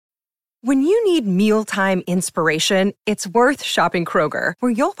When you need mealtime inspiration, it's worth shopping Kroger,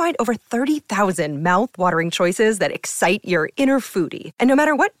 where you'll find over 30,000 mouth-watering choices that excite your inner foodie. And no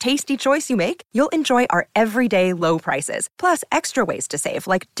matter what tasty choice you make, you'll enjoy our everyday low prices, plus extra ways to save,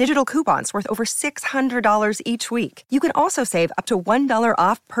 like digital coupons worth over $600 each week. You can also save up to $1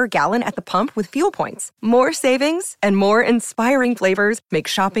 off per gallon at the pump with fuel points. More savings and more inspiring flavors make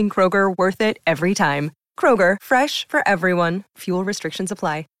shopping Kroger worth it every time. Kroger, fresh for everyone. Fuel restrictions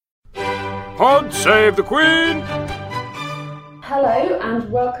apply. Pod Save the Queen! Hello and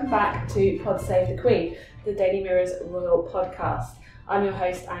welcome back to Pod Save the Queen, the Daily Mirror's royal podcast. I'm your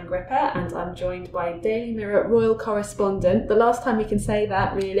host, Anne Gripper, and I'm joined by Daily Mirror royal correspondent. The last time we can say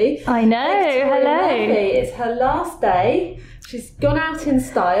that, really. I know, hello. Murphy. It's her last day. She's gone out in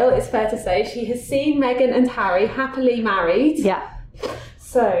style, it's fair to say. She has seen Meghan and Harry happily married. Yeah.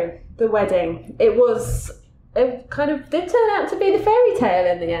 So, the wedding. It kind of did turn out to be the fairy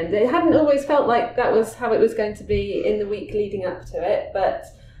tale in the end. It hadn't always felt like that was how it was going to be in the week leading up to it, but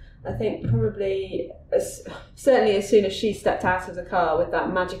I think probably, certainly as soon as she stepped out of the car with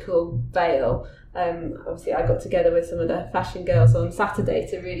that magical veil, obviously I got together with some of the fashion girls on Saturday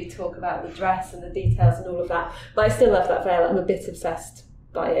to really talk about the dress and the details and all of that, but I still love that veil. I'm a bit obsessed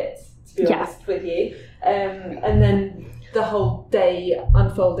by it, to be honest with you. And then the whole day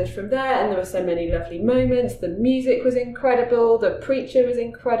unfolded from there, and there were so many lovely moments. The music was incredible, the preacher was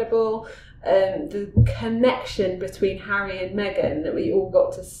incredible, the connection between Harry and Meghan that we all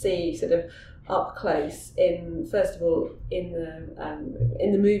got to see sort of up close in, first of all, in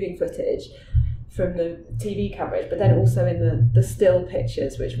the moving footage from the TV coverage, but then also in the still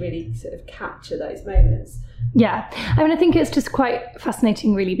pictures, which really sort of capture those moments. Yeah, I mean, I think it's just quite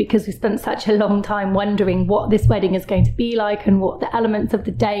fascinating, really, because we spent such a long time wondering what this wedding is going to be like and what the elements of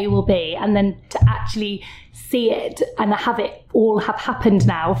the day will be, and then to actually see it and have it all have happened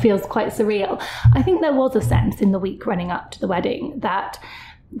now feels quite surreal. I think there was a sense in the week running up to the wedding that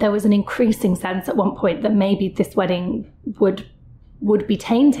there was an increasing sense at one point that maybe this wedding would be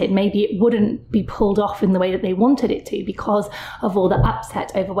tainted. Maybe it wouldn't be pulled off in the way that they wanted it to because of all the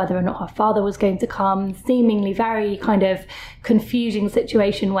upset over whether or not her father was going to come, seemingly very kind of confusing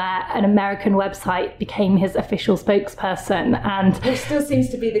situation where an American website became his official spokesperson. And which still seems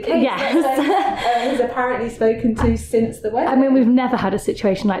to be the case. Yes. He's apparently spoken to since the wedding. I mean, we've never had a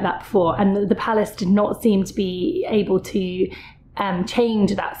situation like that before, and the palace did not seem to be able to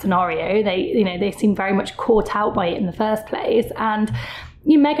change that scenario. They seem very much caught out by it in the first place, and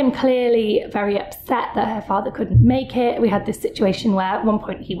Meghan clearly very upset that her father couldn't make it. We had this situation where at one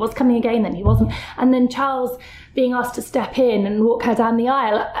point he was coming again, then he wasn't, and then Charles being asked to step in and walk her down the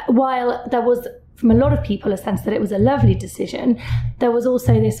aisle. While there was, from a lot of people, a sense that it was a lovely decision, there was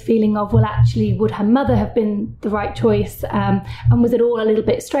also this feeling of, well, actually, would her mother have been the right choice, and was it all a little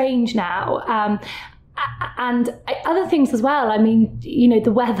bit strange now? And other things as well. I mean,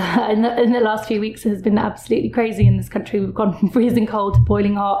 the weather in the last few weeks has been absolutely crazy in this country. We've gone from freezing cold to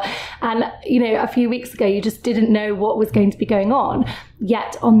boiling hot. And, a few weeks ago, you just didn't know what was going to be going on.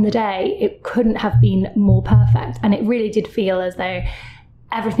 Yet on the day, it couldn't have been more perfect. And it really did feel as though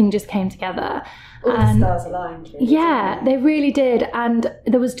everything just came together. All the stars aligned. Really, yeah, they really did. And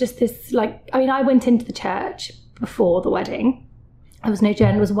there was just this, I went into the church before the wedding.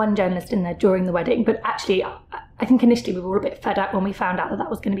 There was one journalist in there during the wedding, but actually I think initially we were a bit fed up when we found out that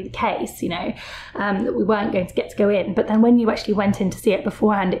was going to be the case, that we weren't going to get to go in. But then when you actually went in to see it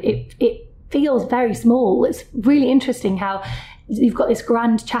beforehand, it feels very small. It's really interesting how you've got this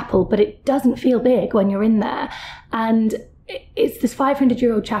grand chapel, but it doesn't feel big when you're in there. And it's this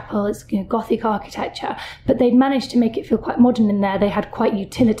 500-year-old chapel. It's Gothic architecture, but they'd managed to make it feel quite modern in there. They had quite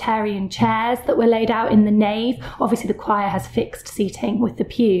utilitarian chairs that were laid out in the nave. Obviously, the choir has fixed seating with the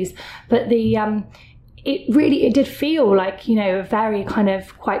pews, but it did feel like a very kind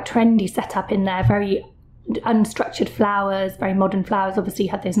of quite trendy setup in there. Very unstructured flowers, very modern flowers. Obviously,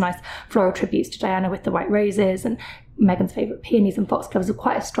 you had those nice floral tributes to Diana with the white roses, and Meghan's favourite peonies and foxgloves. With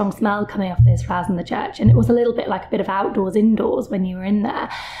quite a strong smell coming off those flowers in the church, and it was a little bit like a bit of outdoors indoors when you were in there.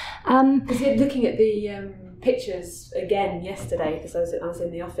 Looking at the pictures again yesterday, because I was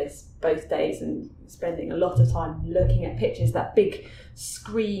in the office both days and spending a lot of time looking at pictures, that big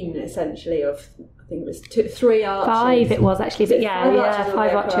screen essentially of, I think it was 3 arches. 5 it was actually, but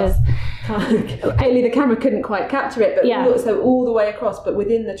five arches. Clearly the camera couldn't quite capture it, but so all the way across, but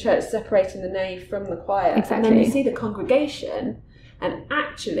within the church, separating the nave from the choir. Exactly. And then you see the congregation, and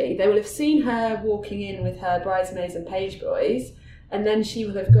actually they will have seen her walking in with her bridesmaids and page boys, and then she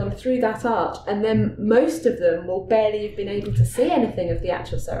will have gone through that arch, and then most of them will barely have been able to see anything of the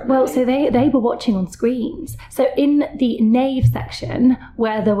actual ceremony. Well, so they were watching on screens. So in the nave section,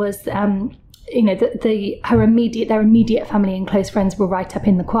 where there was their immediate family and close friends were right up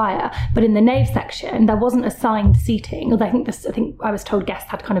in the choir, but in the nave section there wasn't assigned seating. Although I think I was told guests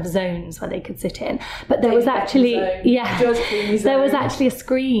had kind of zones where they could sit in, but there was actually there was actually a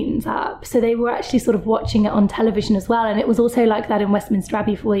screens up, so they were actually sort of watching it on television as well. And it was also like that in Westminster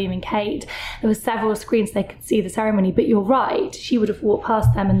Abbey for William and Kate. There were several screens they could see the ceremony, but you're right, she would have walked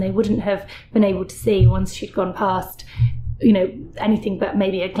past them and they wouldn't have been able to see once she'd gone past anything but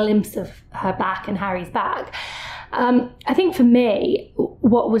maybe a glimpse of her back and Harry's back. I think for me,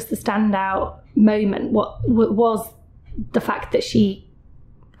 what was the standout moment, what was the fact that she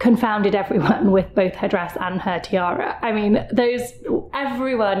confounded everyone with both her dress and her tiara. I mean,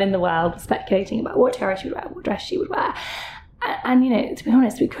 everyone in the world was speculating about what tiara she would wear, what dress she would wear. And to be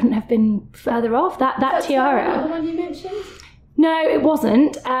honest, we couldn't have been further off. That tiara. The one you mentioned? No, it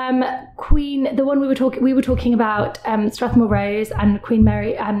wasn't. Queen, the one we were talking about, Strathmore Rose and Queen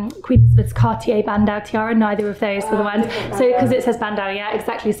Elizabeth's Cartier Bandeau tiara. Neither of those were the ones. So because it says Bandeau, yeah,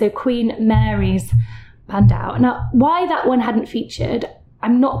 exactly. So Queen Mary's Bandeau. Now, why that one hadn't featured,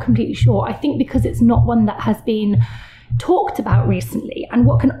 I'm not completely sure. I think because it's not one that has been talked about recently, and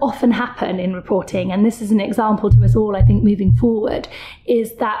what can often happen in reporting, and this is an example to us all, I think, moving forward,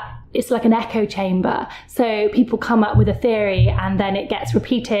 is that it's like an echo chamber. So people come up with a theory and then it gets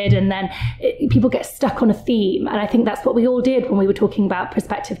repeated, and then people get stuck on a theme. And I think that's what we all did when we were talking about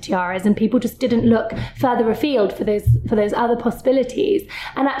prospective tiaras, and people just didn't look further afield for those other possibilities.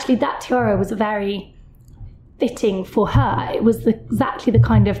 And actually that tiara was very fitting for her. It was exactly the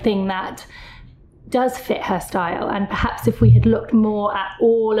kind of thing that does fit her style. And perhaps if we had looked more at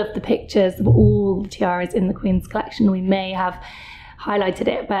all of the pictures of all the tiaras in the Queen's collection, we may have highlighted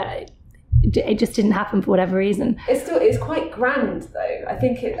it, but it just didn't happen for whatever reason. It's quite grand though. I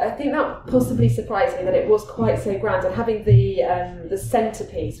think that possibly surprised me that it was quite so grand, and having the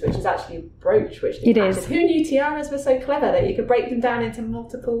centerpiece, which is actually a brooch, which it is. Who knew tiaras were so clever that you could break them down into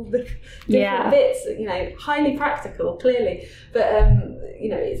multiple different bits? Highly practical, clearly, but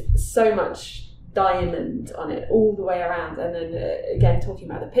it's so much diamond on it all the way around. And then again, talking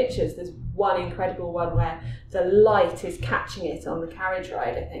about the pictures, there's one incredible one where the light is catching it on the carriage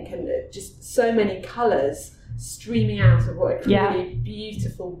ride, I think, and just so many colours streaming out of what are really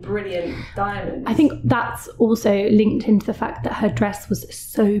beautiful, brilliant diamonds. I think that's also linked into the fact that her dress was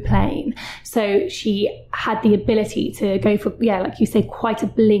so plain, so she had the ability to go for, like you say, quite a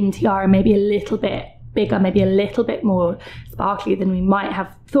bling tiara, maybe a little bit bigger, maybe a little bit more sparkly than we might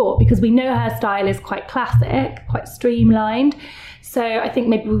have thought, because we know her style is quite classic, quite streamlined. So I think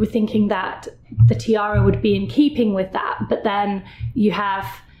maybe we were thinking that the tiara would be in keeping with that, but then you have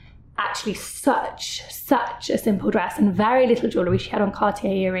actually such a simple dress and very little jewellery. She had on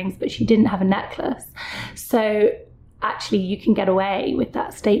Cartier earrings, but she didn't have a necklace. So actually you can get away with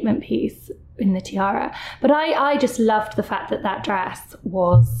that statement piece in the tiara. But I just loved the fact that dress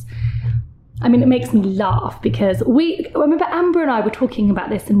was, I mean, it makes me laugh because I remember Amber and I were talking about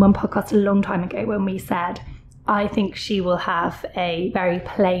this in one podcast a long time ago when we said, I think she will have a very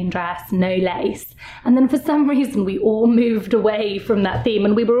plain dress, no lace. And then for some reason we all moved away from that theme,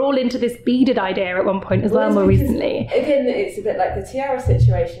 and we were all into this beaded idea at one point as well more recently. Again, it's a bit like the tiara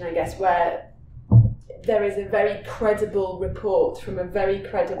situation, I guess, where there is a very credible report from a very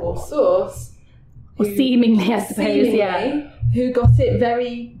credible source. Or seemingly, I suppose, who got it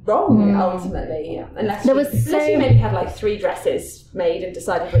very wrong ultimately, unless she maybe had like 3 dresses made and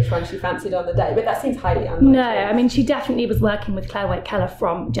decided which one she fancied on the day, but that seems highly unlikely. No, I mean, she definitely was working with Claire White Keller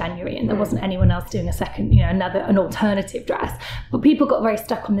from January, and there wasn't anyone else doing a second, an alternative dress. But people got very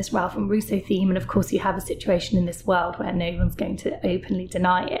stuck on this Ralph and Russo theme, and of course you have a situation in this world where no one's going to openly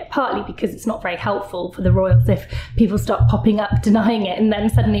deny it, partly because it's not very helpful for the royals if people start popping up denying it, and then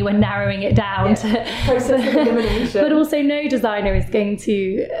suddenly we're narrowing it down to process of elimination. But also no designer is going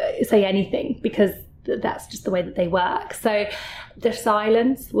to say anything because that's just the way that they work. So the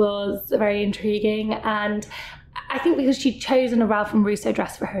silence was very intriguing, and I think because she'd chosen a Ralph and Russo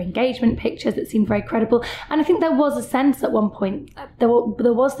dress for her engagement pictures, it seemed very credible. And I think there was a sense at one point, there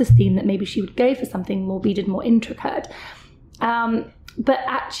was this theme that maybe she would go for something more beaded, more intricate. But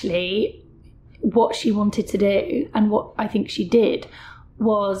actually, what she wanted to do, and what I think she did,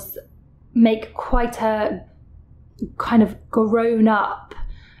 was make quite a kind of grown up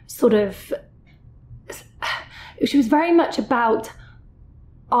sort of, she was very much about,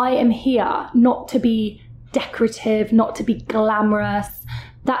 I am here not to be decorative, not to be glamorous.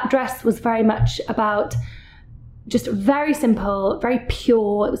 That dress was very much about, just very simple, very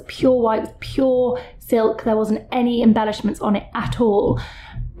pure. It was pure white, it was pure silk. There wasn't any embellishments on it at all.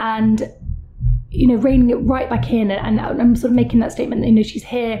 And, you know, reining it right back in. And I'm sort of making that statement, you know, she's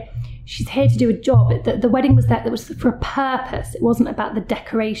here to do a job. The wedding was there, that was for a purpose. It wasn't about the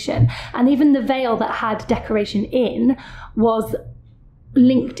decoration. And even the veil that had decoration in was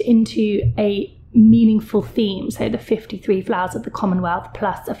linked into a meaningful theme. So the 53 flowers of the Commonwealth,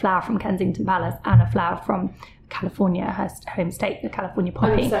 plus a flower from Kensington Palace and a flower from California, her home state, the California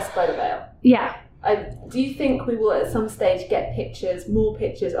poppy. I'm obsessed by the veil. Yeah. Do you think we will at some stage get more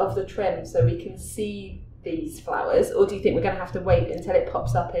pictures of the trim so we can see these flowers, or do you think we're going to have to wait until it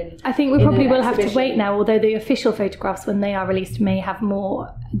pops up in? I think we probably will have to wait now, although the official photographs, when they are released, may have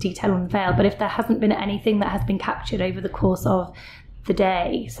more detail on the veil. But if there hasn't been anything that has been captured over the course of the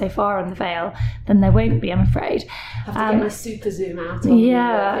day so far on the veil, then there won't be, I'm afraid. Have to get a super zoom out on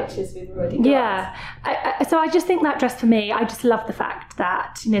the pictures we've already got. Yeah. So I just think that dress, for me, I just love the fact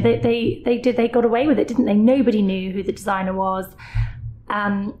that, you know, they got away with it, didn't they? Nobody knew who the designer was.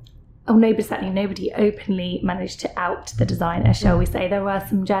 Nobody openly managed to out the designer, shall we say. There were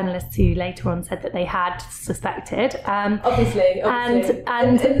some journalists who later on said that they had suspected. Obviously.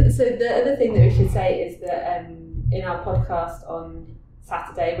 And so the other thing that we should say is that in our podcast on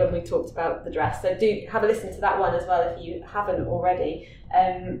Saturday, when we talked about the dress, so do have a listen to that one as well if you haven't already.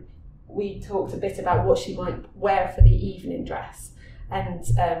 We talked a bit about what she might wear for the evening dress, and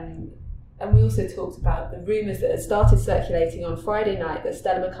we also talked about the rumours that had started circulating on Friday night that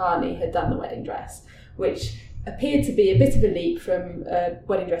Stella McCartney had done the wedding dress, which appeared to be a bit of a leap from a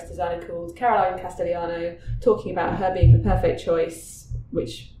wedding dress designer called Caroline Castellano, talking about her being the perfect choice,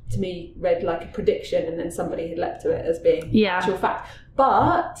 which to me read like a prediction, and then somebody had leapt to it as being actual fact.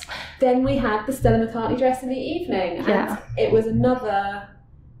 But then we had the Stella McCartney dress in the evening, and it was another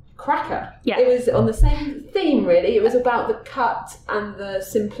cracker. Yeah. It was on the same theme, really. It was about the cut and the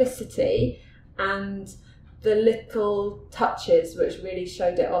simplicity and the little touches which really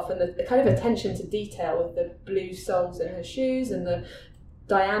showed it off, and the kind of attention to detail with the blue soles in her shoes and the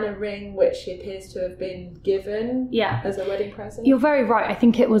Diana ring, which she appears to have been given as a wedding present. You're very right. I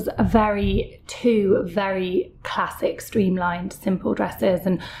think it was two very classic, streamlined, simple dresses,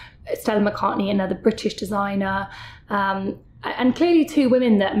 and Stella McCartney, another British designer, and clearly two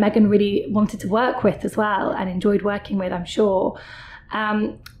women that Meghan really wanted to work with as well and enjoyed working with, I'm sure.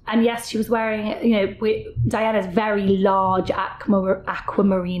 And yes, she was wearing, you know, Diana's very large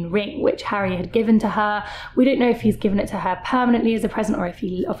aquamarine ring, which Harry had given to her. We don't know if he's given it to her permanently as a present or if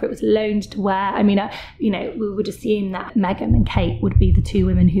it was loaned to wear. I mean, you know, we would assume that Meghan and Kate would be the two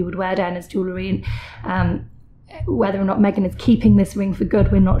women who would wear Diana's jewellery. And whether or not Meghan is keeping this ring for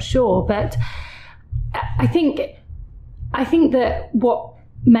good, we're not sure. But I think that what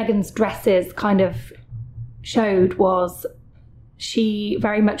Meghan's dresses kind of showed was she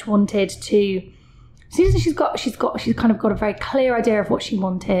very much wanted to. As soon as she's kind of got a very clear idea of what she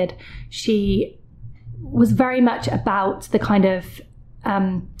wanted. She was very much about the kind of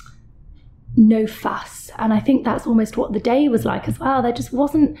no fuss, and I think that's almost what the day was like as well.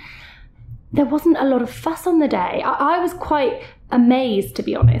 There wasn't a lot of fuss on the day. I was quite amazed, to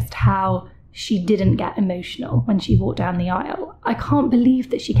be honest, how she didn't get emotional when she walked down the aisle. I can't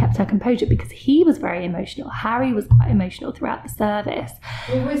believe that she kept her composure, because he was very emotional. Harry was quite emotional throughout the service.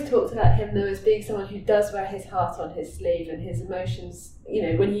 We've always talked about him, though, as being someone who does wear his heart on his sleeve, and his emotions, you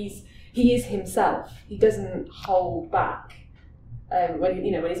know, when he is himself. He doesn't hold back. When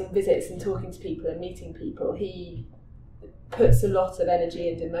he's on visits and talking to people and meeting people, he puts a lot of energy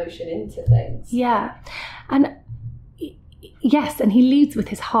and emotion into things. Yeah. And yes, and he leads with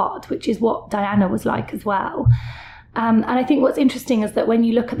his heart, which is what Diana was like as well. And I think what's interesting is that when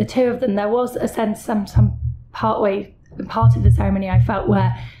you look at the two of them, there was a sense, some part of the ceremony, I felt,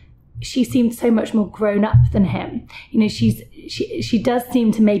 where she seemed so much more grown up than him. You know, she does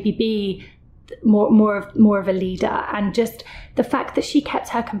seem to maybe be more of a leader, and just the fact that she kept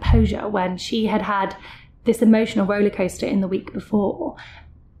her composure when she had this emotional roller coaster in the week before,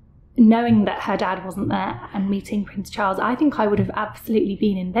 knowing that her dad wasn't there and meeting Prince Charles. I think I would have absolutely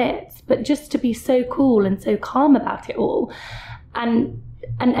been in bits, but just to be so cool and so calm about it all, and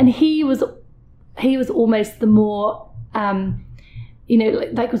he was almost the more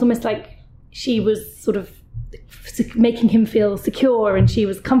it was almost like she was sort of making him feel secure, and she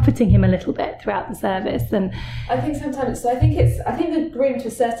was comforting him a little bit throughout the service. And I think sometimes, I think the groom to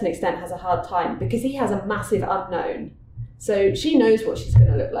a certain extent has a hard time, because he has a massive unknown. So she knows what she's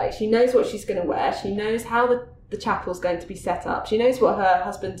going to look like. She knows what she's going to wear. She knows how the the chapel's going to be set up. She knows what her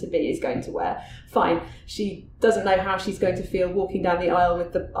husband-to-be is going to wear. Fine. She doesn't know how she's going to feel walking down the aisle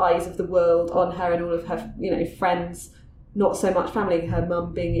with the eyes of the world on her and all of her, friends, not so much family, her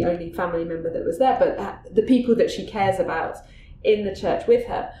mum being the only family member that was there, but the people that she cares about in the church with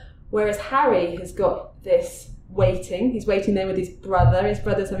her. Whereas Harry has got this waiting. He's waiting there with his brother. His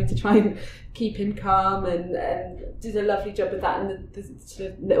brother's having to try and keep him calm and did a lovely job with that. And the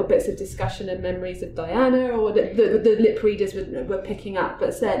sort of little bits of discussion and memories of Diana, or the lip readers were picking up.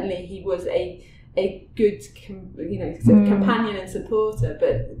 But certainly he was a good, sort of companion and supporter.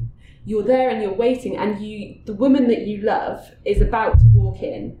 But you're there and you're waiting, and the woman that you love is about to walk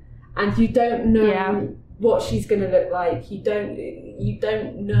in, and you don't know what she's going to look like. You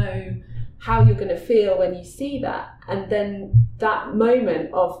don't know how you're going to feel when you see that. And then that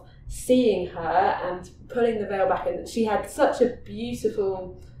moment of seeing her and pulling the veil back, and she had such a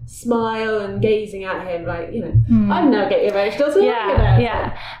beautiful smile and gazing at him, like, I'm now getting emotional talking about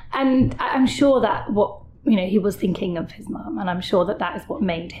it. And I'm sure that what he was thinking of his mum, and I'm sure that is what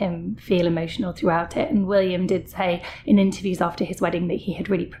made him feel emotional throughout it. And William did say in interviews after his wedding that he had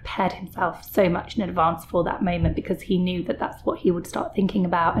really prepared himself so much in advance for that moment, because he knew that that's what he would start thinking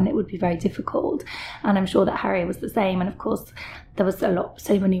about, and it would be very difficult. And I'm sure that Harry was the same. And of course there was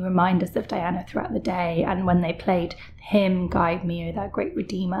so many reminders of Diana throughout the day, and when they played hymn Guide Me, O Thou Great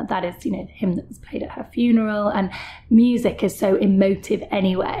Redeemer, that is the hymn that was played at her funeral. And music is so emotive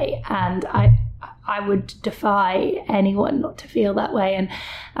anyway, and I would defy anyone not to feel that way.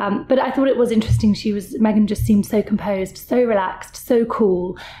 And but I thought it was interesting. Meghan just seemed so composed, so relaxed, so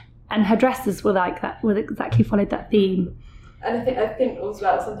cool, and her dresses were like that, exactly followed that theme. And I think as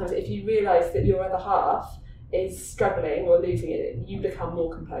well, sometimes if you realise that your other half is struggling or losing it, you become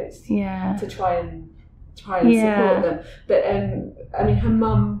more composed. Yeah. To try and support them. But her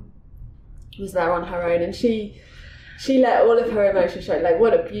mum was there on her own, and she let all of her emotions show. Like,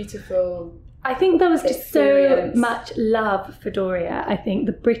 what a beautiful. I think there was just so much love for Doria. I think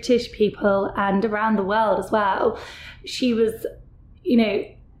the British people and around the world as well. She was,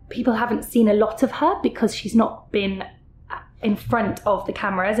 people haven't seen a lot of her because she's not been in front of the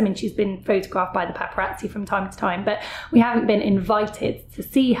cameras. I mean, she's been photographed by the paparazzi from time to time, but we haven't been invited to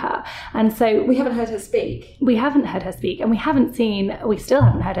see her. And so we haven't heard her speak. And we still haven't heard her speak, but we haven't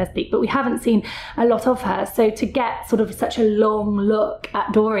seen a lot of her. So to get sort of such a long look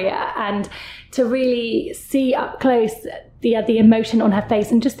at Doria and to really see up close the emotion on her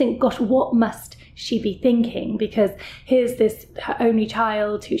face, and just think, gosh, what must she be thinking? Because here's this, her only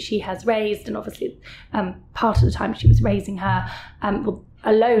child who she has raised, and obviously part of the time she was raising her,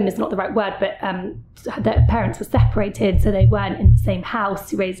 alone is not the right word, but their parents were separated, so they weren't in the same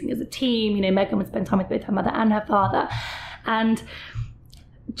house, raising as a team. Meghan would spend time with both her mother and her father, and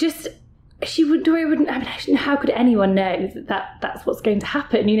just Doria wouldn't. I mean, how could anyone know that's what's going to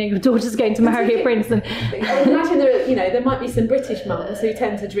happen? Your daughter's going to marry a prince. And I would imagine there might be some British mums who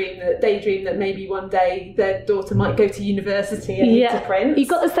tend to daydream that maybe one day their daughter might go to university and meet a prince. You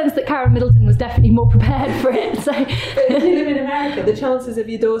got the sense that Karen Middleton was definitely more prepared for it. So, but if you live in America, the chances of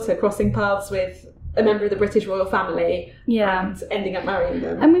your daughter crossing paths with a member of the British royal family and ending up marrying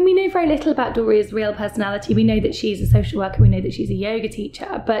them. I mean, we know very little about Doria's real personality. We know that she's a social worker, we know that she's a yoga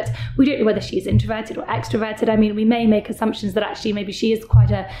teacher, but we don't know whether she's introverted or extroverted. I mean, we may make assumptions that actually maybe she is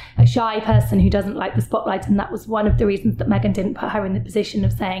quite a shy person who doesn't like the spotlight, and that was one of the reasons that Meghan didn't put her in the position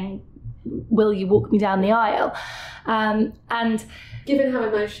of saying, will you walk me down the aisle? And given how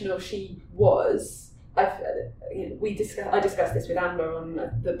emotional she was, I discussed this with Amber on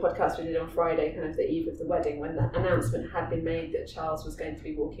the podcast we did on Friday, kind of the eve of the wedding, when the announcement had been made that Charles was going to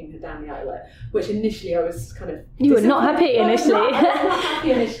be walking her down the aisle, which initially I was kind of... You were not happy initially. I was not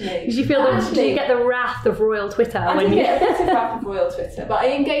happy initially. Did you feel did you get the wrath of royal Twitter? I did get a bit of wrath of royal Twitter, but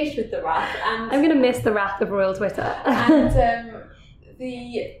I engaged with the wrath. And I'm going to miss the wrath of royal Twitter. And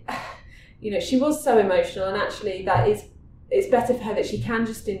she was so emotional, and actually it's better for her that she can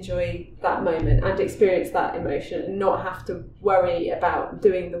just enjoy that moment and experience that emotion and not have to worry about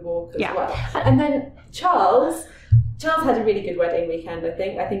doing the walk as well. And then Charles had a really good wedding weekend, I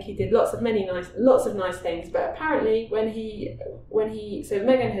think. I think he did lots of nice things, but apparently when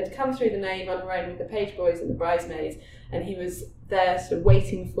Meghan had come through the nave on her own with the page boys and the bridesmaids, and he was there sort of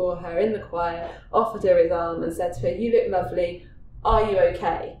waiting for her in the choir, offered her his arm and said to her, "You look lovely, are you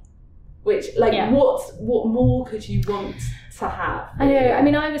okay?" Which, what more could you want to have? I know. I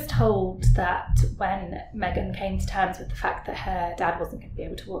mean, I was told that when Meghan came to terms with the fact that her dad wasn't going to be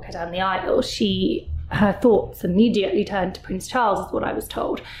able to walk her down the aisle, her thoughts immediately turned to Prince Charles, is what I was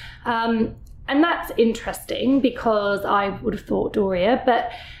told. And that's interesting, because I would have thought Doria,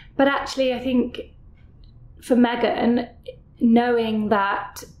 but actually I think for Meghan, knowing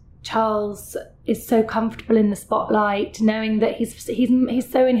that Charles is so comfortable in the spotlight, knowing that he's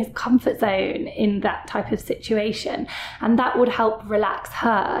so in his comfort zone in that type of situation, and that would help relax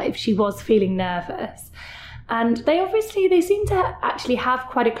her if she was feeling nervous. And they seem to actually have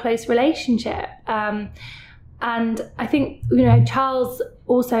quite a close relationship. And I think, Charles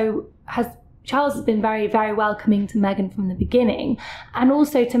has been very, very welcoming to Meghan from the beginning, and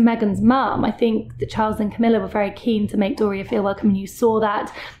also to Meghan's mum. I think that Charles and Camilla were very keen to make Doria feel welcome, and you saw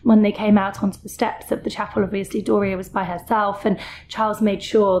that when they came out onto the steps of the chapel. Obviously, Doria was by herself, and Charles made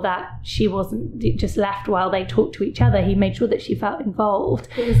sure that she wasn't just left while they talked to each other. He made sure that she felt involved.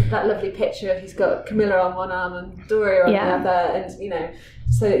 It was that lovely picture of he's got Camilla on one arm and Doria on the other, and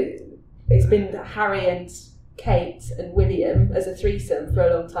so it's been Harry and Kate and William as a threesome for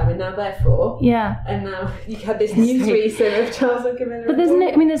a long time, and now they're four. Yeah. And now you have this new threesome of Charles and Camilla. But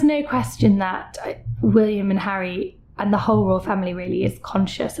there's no question that William and Harry and the whole royal family really is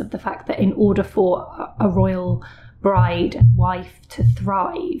conscious of the fact that in order for a royal bride and wife to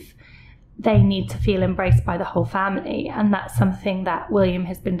thrive, they need to feel embraced by the whole family. And that's something that William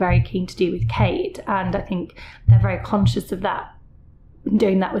has been very keen to do with Kate. And I think they're very conscious of that,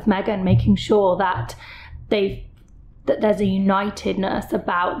 doing that with Meghan, making sure that there's a unitedness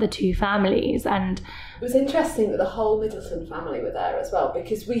about the two families. And it was interesting that the whole Middleton family were there as well,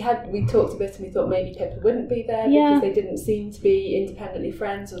 because we talked a bit and we thought maybe Pippa wouldn't be there because they didn't seem to be independently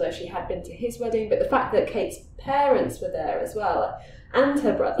friends, although she had been to his wedding. But the fact that Kate's parents were there as well, and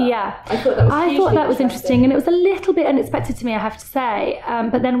her brother, I thought that was interesting, and it was a little bit unexpected to me, I have to say.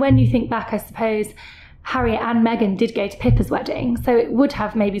 But then when you think back, I suppose Harry and Meghan did go to Pippa's wedding, so it would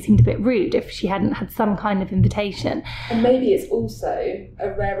have maybe seemed a bit rude if she hadn't had some kind of invitation. And maybe it's also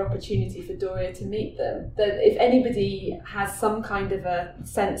a rare opportunity for Doria to meet them. That if anybody has some kind of a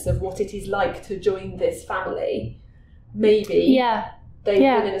sense of what it is like to join this family, maybe they've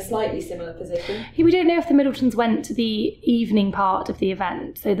been in a slightly similar position. We don't know if the Middletons went to the evening part of the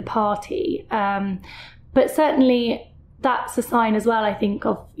event, so the party, but certainly that's a sign as well, I think,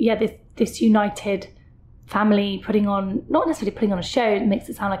 of this united family not necessarily putting on a show. It makes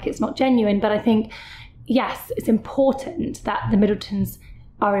it sound like it's not genuine, but I think, yes, it's important that the Middletons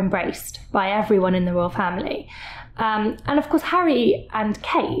are embraced by everyone in the royal family. And of course, Harry and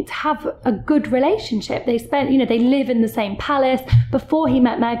Kate have a good relationship. They live in the same palace. Before he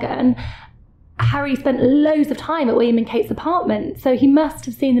met Meghan, Harry spent loads of time at William and Kate's apartment, so he must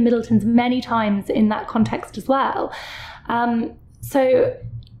have seen the Middletons many times in that context as well.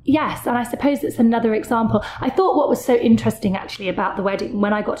 Yes, and I suppose it's another example. I thought what was so interesting actually about the wedding,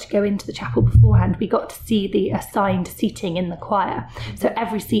 when I got to go into the chapel beforehand, we got to see the assigned seating in the choir. So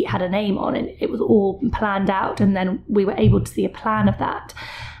every seat had a name on it. It was all planned out, and then we were able to see a plan of that.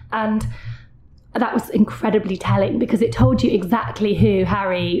 And that was incredibly telling, because it told you exactly who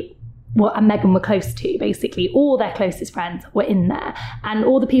Harry and Meghan were close to. Basically, all their closest friends were in there. And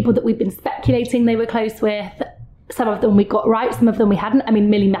all the people that we've been speculating they were close with, some of them we got right, some of them we hadn't. I mean,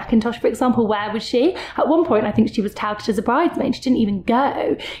 Millie McIntosh, for example, where was she? At one point, I think she was touted as a bridesmaid. She didn't even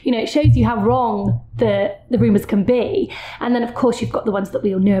go. It shows you how wrong the rumours can be. And then, of course, you've got the ones that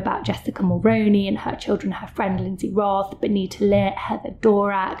we all knew about, Jessica Mulroney and her children, her friend Lindsay Roth, Benita Litt, Heather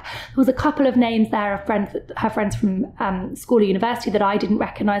Dorak. There was a couple of names there of her friends from school or university that I didn't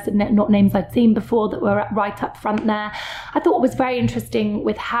recognise, not names I'd seen before, that were right up front there. I thought what was very interesting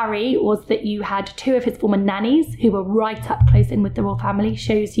with Harry was that you had two of his former nannies who were right up close in with the royal family.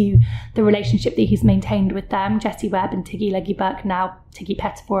 Shows you the relationship that he's maintained with them, Jessie Webb and Tiggy Leggy-Burke, now Tiggy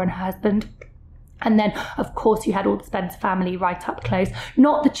Pettifor and her husband. And then, of course, you had all the Spencer family right up close.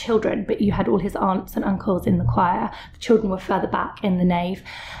 Not the children, but you had all his aunts and uncles in the choir. The children were further back in the nave.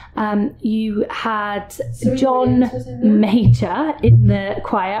 You had John Major in the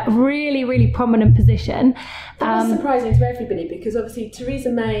choir, really, really prominent position. That was surprising to everybody, because obviously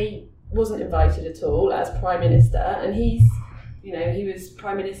Theresa May wasn't invited at all as Prime Minister, and he was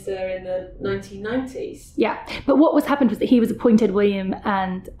Prime Minister in the 1990s. Yeah, but what happened was that he was appointed William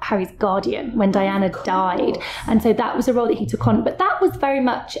and Harry's guardian when Diana died, and so that was a role that he took on. But that was very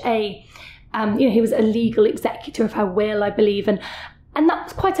much he was a legal executor of her will, I believe, and that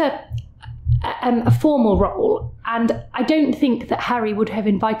was quite a formal role. And I don't think that Harry would have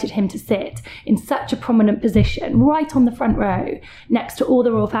invited him to sit in such a prominent position, right on the front row, next to all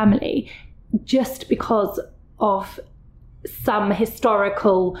the royal family, just because of some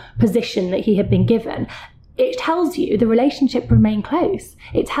historical position that he had been given. It tells you the relationship remained close.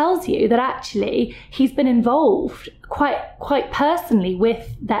 It tells you that actually he's been involved quite personally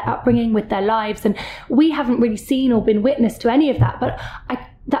with their upbringing, with their lives, and we haven't really seen or been witness to any of that. But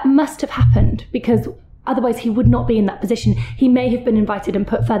that must have happened, because otherwise he would not be in that position. He may have been invited and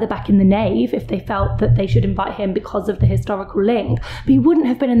put further back in the nave if they felt that they should invite him because of the historical link, but he wouldn't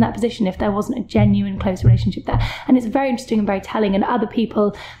have been in that position if there wasn't a genuine close relationship there. And it's very interesting and very telling. And other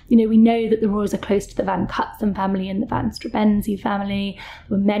people, we know that the royals are close to the Van Cutsem family and the Van Strabenzi family.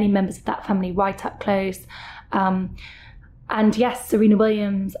 There were many members of that family right up close. And yes, Serena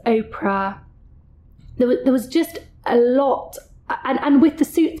Williams, Oprah, there was just a lot. And with the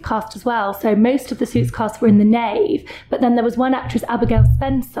Suits cast as well. So most of the Suits cast were in the nave, but then there was one actress, Abigail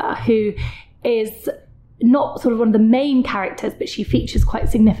Spencer, who is not sort of one of the main characters, but she features quite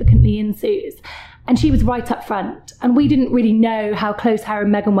significantly in Suits. And she was right up front. And we didn't really know how close Harry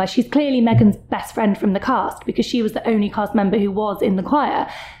and Meghan were. She's clearly Meghan's best friend from the cast because she was the only cast member who was in the choir.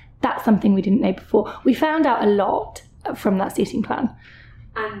 That's something we didn't know before. We found out a lot from that seating plan.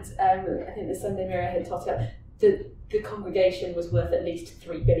 And I think the Sunday Mirror had talked about the congregation was worth at least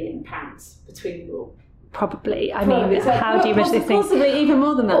 £3 billion between them all. Probably. I mean, how do you measure this thing? Possibly even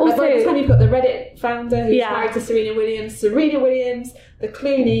more than that. Also, by the time you've got the Reddit founder who's married to Serena Williams, the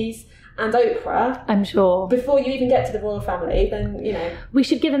Clooneys, and Oprah, I'm sure. Before you even get to the royal family, then, We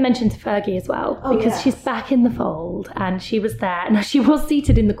should give a mention to Fergie as well, because she's back in the fold, and she was there. Now, she was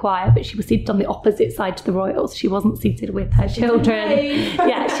seated in the choir, but she was seated on the opposite side to the royals. She wasn't seated with her children.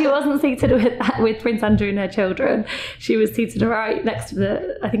 She wasn't seated with Prince Andrew and her children. She was seated right next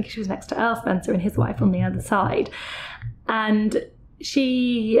to I think she was next to Earl Spencer and his wife on the other side. And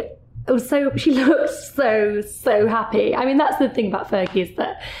she looked so happy. I mean, that's the thing about Fergie, is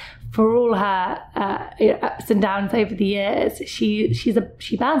that for all her ups and downs over the years, she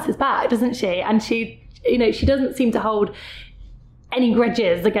bounces back, doesn't she? And she doesn't seem to hold any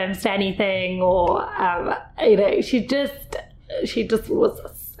grudges against anything, or she just was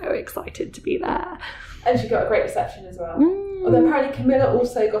so excited to be there. And she got a great reception as well. Although apparently Camilla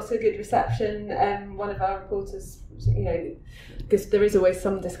also got a good reception. One of our reporters, because there is always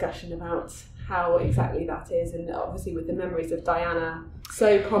some discussion about how exactly that is, and obviously with the memories of Diana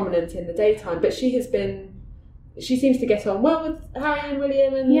so prominent in the daytime, but she seems to get on well with Harry and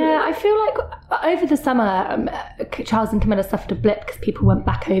William. And I feel like over the summer Charles and Camilla suffered a blip because people went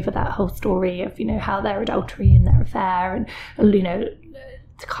back over that whole story of how their adultery and their affair, and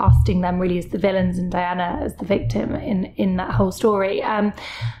casting them really as the villains and Diana as the victim in that whole story.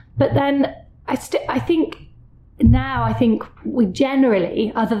 But then I think we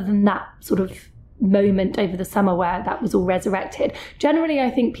generally, other than that sort of moment over the summer where that was all resurrected, generally I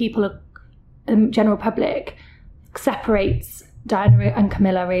think general public separates Diana and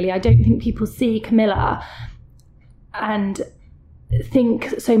Camilla, really. I don't think people see Camilla and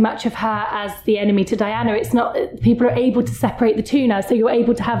think so much of her as the enemy to Diana. It's not, people are able to separate the two now, so you're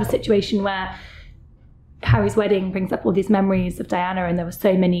able to have a situation where Harry's wedding brings up all these memories of Diana, and there were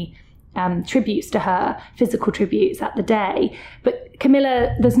so many tributes to her, physical tributes at the day. But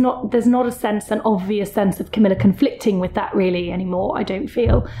Camilla, there's not an obvious sense of Camilla conflicting with that really anymore, I don't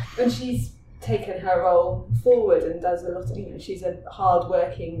feel. And she's taken her role forward and does a lot of, she's a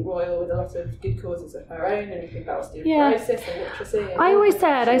hard-working royal with a lot of good causes of her own, and you think about osteoporosis and literacy.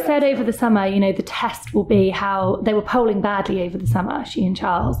 I said over the summer, the test will be how they were polling badly over the summer, she and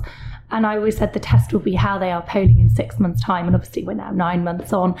Charles. And I always said the test will be how they are polling in 6 months' time. And obviously we're now 9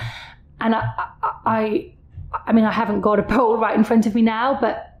 months on. And I mean, I haven't got a poll right in front of me now,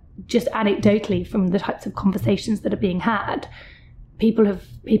 but just anecdotally from the types of conversations that are being had, people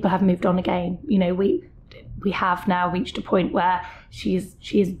have moved on again. We have now reached a point where she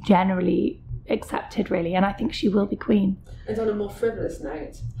is generally accepted, really, and I think she will be queen. And on a more frivolous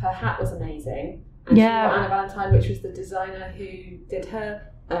note, her hat was amazing. And she got Anna Valentine, which was the designer who did her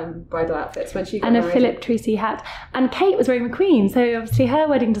bridal outfits when she got married. And a Philip Treacy hat. And Kate was wearing McQueen, so obviously her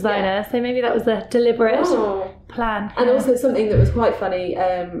wedding designer. So maybe that was a deliberate plan. And also something that was quite funny,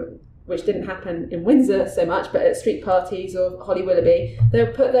 which didn't happen in Windsor so much, but at street parties or Holly Willoughby, they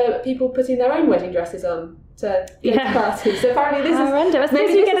would put people putting their own wedding dresses on to go to parties. So apparently this is horrendous.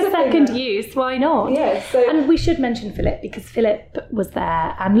 Maybe you get a second use, why not? Yeah. And we should mention Philip, because Philip was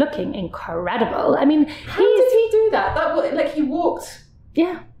there and looking incredible. I mean, how did he do that? He walked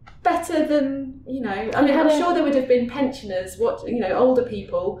better than, I'm sure there would have been pensioners, older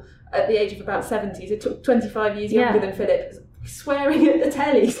people at the age of about 70s who took 25 years younger than Philip, swearing at the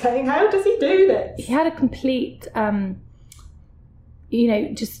telly, saying, how does he do this? He had a complete,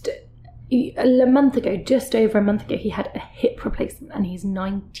 just a month ago, just over a month ago, he had a hip replacement, and he's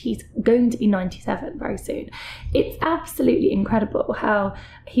going to be 97 very soon. It's absolutely incredible how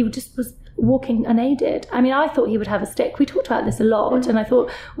he just was walking unaided. I mean, I thought he would have a stick. We talked about this a lot, and I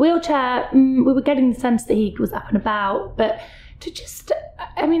thought wheelchair, we were getting the sense that he was up and about, but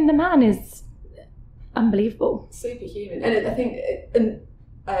the man is unbelievable. Superhuman. And I think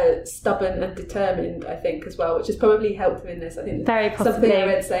stubborn and determined, I think, as well, which has probably helped him in this. I think very possibly. Something I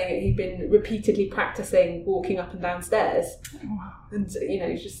read saying that he'd been repeatedly practicing walking up and down stairs. And, you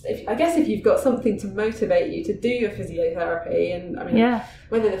know, just I guess if you've got something to motivate you to do your physiotherapy, and I mean,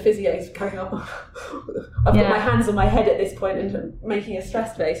 whether the physio is going up, I've got my hands on my head at this point and making a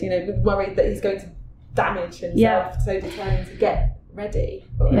stressed face, you know, worried that he's going to damage himself, so determined to get ready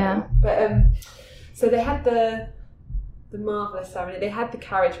for it. But so they had the marvellous ceremony. They had the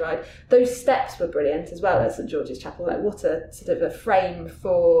carriage ride. Those steps were brilliant as well at St George's Chapel. Like, what a sort of a frame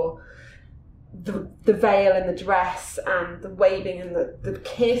for the veil and the dress and the waving and the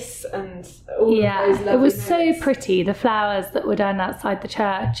kiss and all of those lovely it was moments. So pretty, the flowers that were done outside the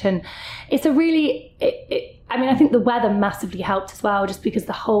church. And it's a really I mean, I think the weather massively helped as well, just because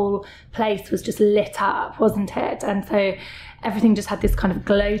the whole place was just lit up, wasn't it? And so everything just had this kind of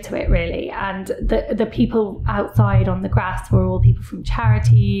glow to it, really. And the people outside on the grass were all people from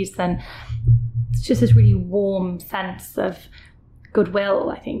charities, and it's just this really warm sense of goodwill,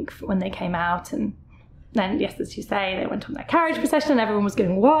 I think, when they came out. And then, yes, as you say, they went on their carriage procession and everyone was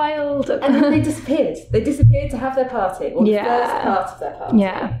going wild. And then they disappeared. They disappeared to have their party, or the first part of their party.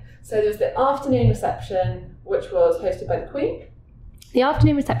 Yeah. So there was the afternoon reception, which was hosted by the Queen. The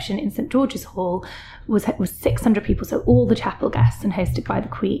afternoon reception in St George's Hall was 600 people, so all the chapel guests, and hosted by the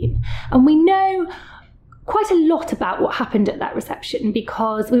Queen. And we know quite a lot about what happened at that reception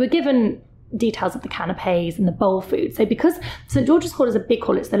because we were given details of the canapes and the bowl food. So because St George's Hall is a big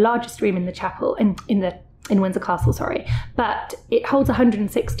hall, it's the largest room in the chapel, in Windsor Castle, but it holds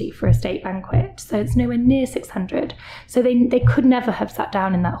 160 for a state banquet, so it's nowhere near 600. So they could never have sat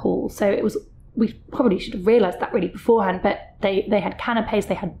down in that hall. So we probably should have realised that really beforehand, but they had canapes,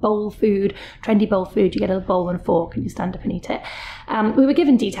 they had bowl food, trendy bowl food. You get a bowl and fork and you stand up and eat it. We were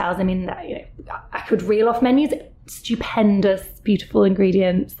given details. I mean, I could reel off menus, stupendous, beautiful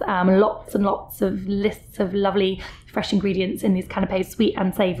ingredients, lots and lots of lists of lovely fresh ingredients in these canapes, sweet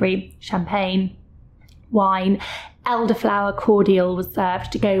and savoury, champagne, wine. Elderflower cordial was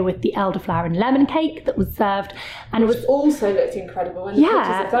served to go with the elderflower and lemon cake that was served, and which also looked incredible when the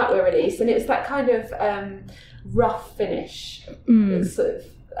pictures of that were released, and it was that kind of rough finish. Sort of,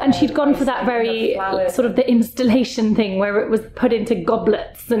 and she'd gone for that very sort of the installation thing where it was put into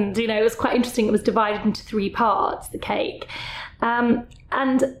goblets, and you know, it was quite interesting. It was divided into 3 parts, the cake,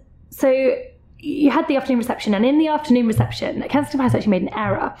 and so you had the afternoon reception, and in the afternoon reception, Kensington Palace actually made an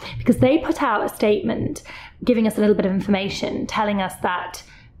error because they put out a statement giving us a little bit of information, telling us that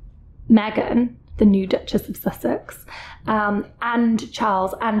Meghan, the new Duchess of Sussex, and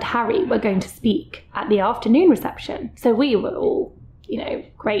Charles and Harry were going to speak at the afternoon reception. So we were all, you know,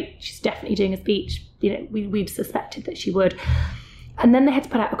 great, she's definitely doing a speech. You know, we'd suspected that she would. And then they had to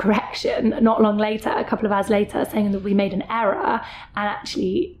put out a correction not long later, a couple of hours later, saying that we made an error, and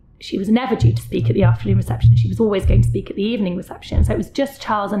actually she was never due to speak at the afternoon reception. She was always going to speak at the evening reception. So it was just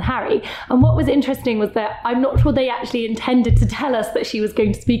Charles and Harry. And what was interesting was that I'm not sure they actually intended to tell us that she was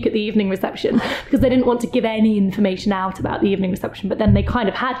going to speak at the evening reception because they didn't want to give any information out about the evening reception. But then they kind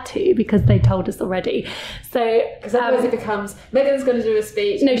of had to because they told us already. So because otherwise it becomes Meghan's going to do a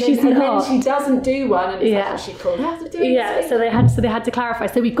speech. No, she's not. And then she doesn't do one, and it's like, she called her to do it. Yeah, so they had to clarify.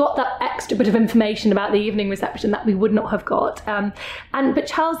 So we got that extra bit of information about the evening reception that we would not have got. But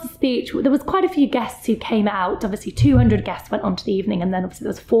Charles' speech, there was quite a few guests who came out. Obviously 200 guests went on to the evening, and then obviously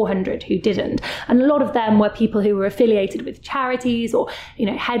there was 400 who didn't, and a lot of them were people who were affiliated with charities, or you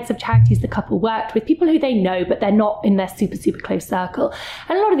know, heads of charities the couple worked with, people who they know but they're not in their super close circle.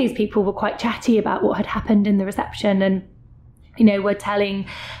 And a lot of these people were quite chatty about what had happened in the reception, and you know, were telling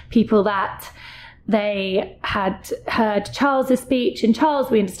people that they had heard Charles's speech, and Charles,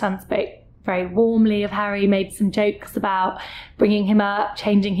 we understand, spoke very warmly of Harry, made some jokes about bringing him up,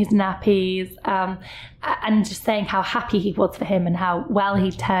 changing his nappies, and just saying how happy he was for him and how well he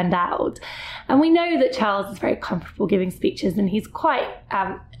turned out. And we know that Charles is very comfortable giving speeches, and he's quite,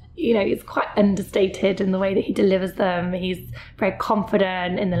 he's quite understated in the way that he delivers them. He's very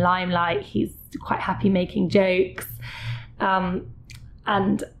confident in the limelight. He's quite happy making jokes. And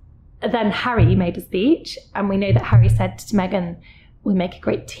then Harry made a speech, and we know that Harry said to Meghan, "We make a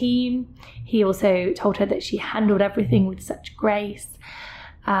great team." He also told her that she handled everything with such grace.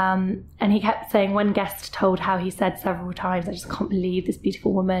 And he kept saying, one guest told how he said several times, I just can't believe this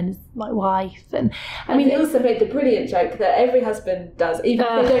beautiful woman is my wife. And he also made the brilliant joke that every husband does, even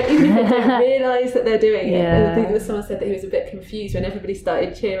if they don't realise that they're doing it. And I think there was someone said that he was a bit confused when everybody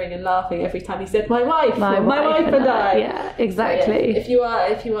started cheering and laughing every time he said my wife and I. Yeah, exactly. So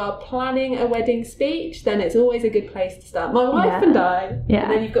if you are planning a wedding speech, then it's always a good place to start. My wife and I. Yeah.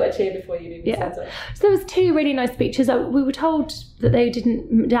 And then you've got to cheer before you even said it. So there was 2 really nice speeches. We were told that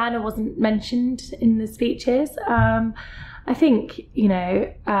Diana wasn't mentioned in the speeches. I think,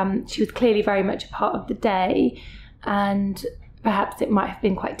 she was clearly very much a part of the day, and perhaps it might have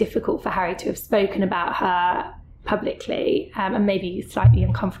been quite difficult for Harry to have spoken about her publicly, and maybe slightly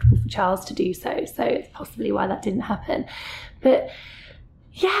uncomfortable for Charles to do so. So it's possibly why that didn't happen. But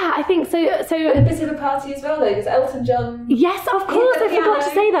yeah, I think so. A bit of a party as well, though, because Elton John. Yes, of course. I forgot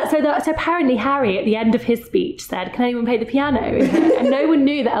to say that. So apparently Harry, at the end of his speech, said, "Can anyone play the piano?" And no one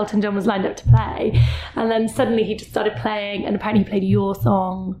knew that Elton John was lined up to play. And then suddenly he just started playing, and apparently he played your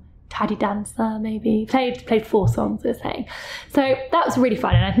song, Tidy Dancer, maybe. Played 4 songs, they're saying. So that was really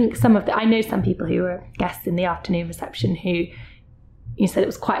fun. And I think I know some people who were guests in the afternoon reception who said it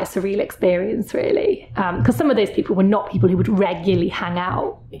was quite a surreal experience, really, because some of those people were not people who would regularly hang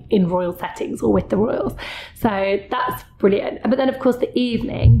out in royal settings or with the royals. So that's brilliant. But then, of course, the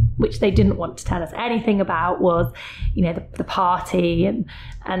evening, which they didn't want to tell us anything about, was, the party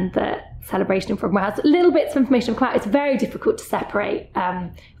and the celebration from Frogmore House. Little bits of information have come out. It's very difficult to separate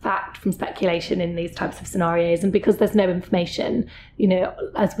fact from speculation in these types of scenarios, and because there's no information,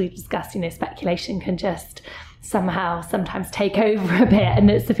 as we've discussed, speculation can just somehow sometimes take over a bit,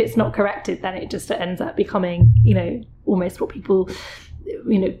 and if it's not corrected, then it just ends up becoming almost what people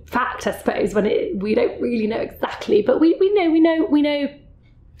fact, I suppose, when we don't really know exactly, but we know a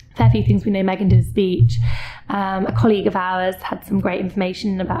fair few things. We know Meghan did a speech. A colleague of ours had some great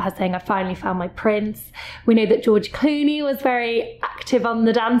information about her saying, "I finally found my prince." We know that George Clooney was very active on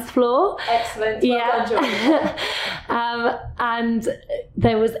the dance floor. Excellent. Well done, George. And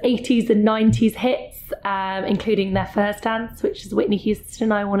there was 80s and 90s hits, including their first dance, which is Whitney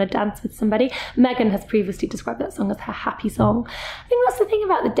Houston, "I Want to Dance with Somebody." Meghan has previously described that song as her happy song. I think that's the thing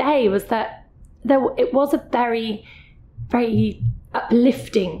about the day, was that it was a very, very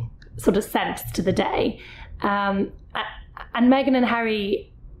uplifting sort of sense to the day. And Meghan and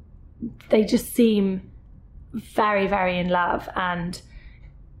Harry, they just seem very, very in love. And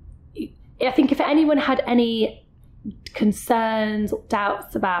I think if anyone had any concerns or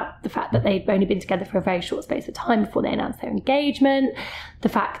doubts about the fact that they'd only been together for a very short space of time before they announced their engagement, the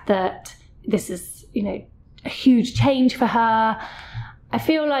fact that this is, a huge change for her, I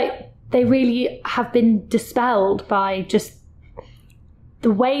feel like they really have been dispelled by just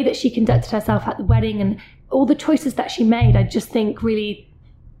the way that she conducted herself at the wedding and all the choices that she made. I just think really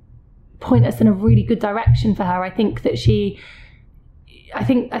point us in a really good direction for her. I think that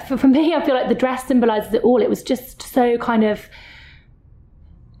for me, I feel like the dress symbolises it all. It was just so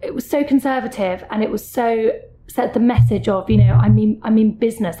it was so conservative, and it was so set the message of, I'm in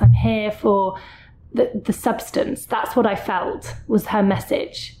business. I'm here for the substance. That's what I felt was her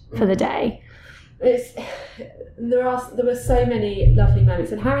message for the day. There were so many lovely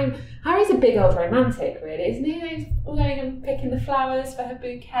moments, and Harry's a big old romantic, really, isn't he? He's going and picking the flowers for her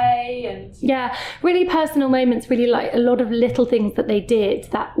bouquet, and really personal moments. Really, like a lot of little things that they did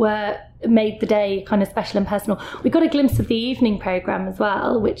that made the day kind of special and personal. We got a glimpse of the evening programme as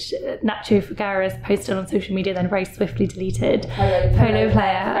well, which Nacho Figueras posted on social media, then very swiftly deleted. Polo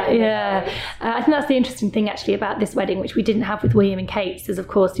player. Yeah. I think that's the interesting thing actually about this wedding, which we didn't have with William and Kate's, is of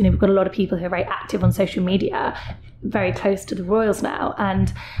course, we've got a lot of people who are very active on social media, very close to the royals now,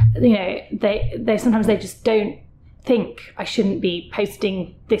 and they sometimes they just don't think I shouldn't be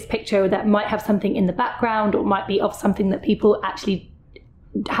posting this picture that might have something in the background or might be of something that people actually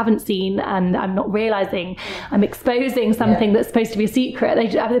haven't seen, and I'm not realising I'm exposing something that's supposed to be a secret.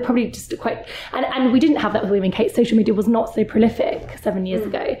 They're probably just quite... And we didn't have that with William and Kate. Social media was not so prolific 7 years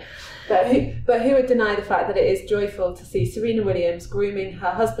ago. But who would deny the fact that it is joyful to see Serena Williams grooming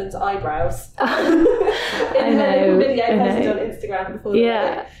her husband's eyebrows in her little video posted on Instagram before the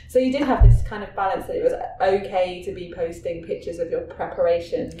wedding. So you did have this kind of balance that it was okay to be posting pictures of your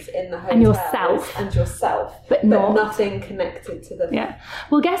preparations in the hotel and yourself, but nothing connected to them. Yeah.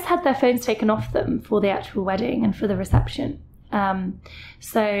 Well, guests had their phones taken off them for the actual wedding and for the reception.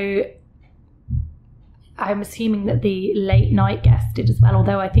 So I'm assuming that the late night guests did as well,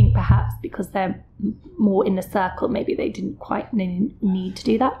 although I think perhaps because they're more in the circle, maybe they didn't quite need to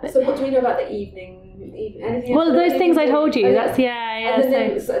do that. But... So what do we know about the evening? Anything well, those things I told you. That's And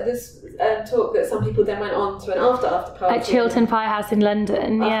then there's talk that some people then went on to an after party at Chiltern Firehouse in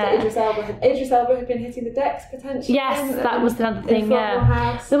London. After Idris Elba had been hitting the decks potentially. Yes, that was another thing.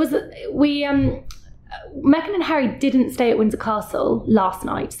 Yeah, there was Meghan and Harry didn't stay at Windsor Castle last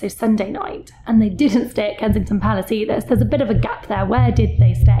night, so Sunday night, and they didn't stay at Kensington Palace either. So there's a bit of a gap there. Where did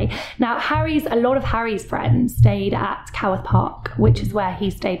they stay? Now, a lot of Harry's friends stayed at Coworth Park, which is where he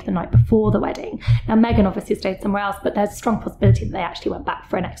stayed the night before the wedding. Now, Meghan obviously stayed somewhere else, but there's a strong possibility that they actually went back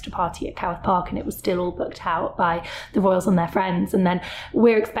for an extra party at Coworth Park, and it was still all booked out by the royals and their friends. And then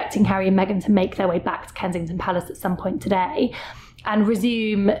we're expecting Harry and Meghan to make their way back to Kensington Palace at some point today and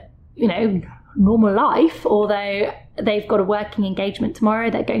resume, normal life, although they've got a working engagement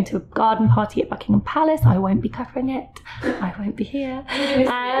tomorrow. They're going to a garden party at Buckingham Palace. I won't be covering it. I won't be here. And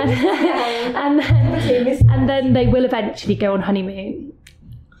then they will eventually go on honeymoon.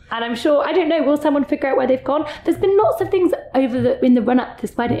 And I'm sure, I don't know, will someone figure out where they've gone? There's been lots of things in the run-up to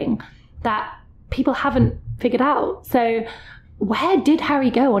this wedding that people haven't figured out. So where did Harry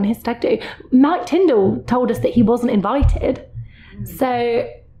go on his stag do? Mike Tyndall told us that he wasn't invited. So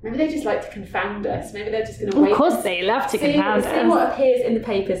maybe they just like to confound us. Maybe they're just going to wait. Of course they love to confound us. See what appears in the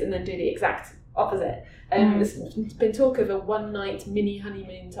papers and then do the exact opposite. There's been talk of a one-night mini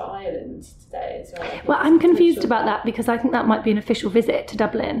honeymoon to Ireland today as well. Well, I'm confused about that because I think that might be an official visit to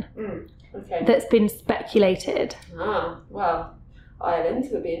Dublin. Okay. That's been speculated. Well, Ireland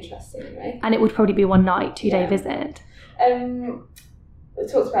would be interesting, right? And it would probably be one night, 2-day visit. We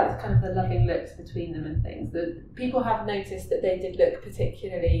talked about kind of the loving looks between them and things. People have noticed that they did look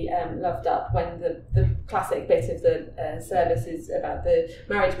particularly loved up when the classic bit of the service is about the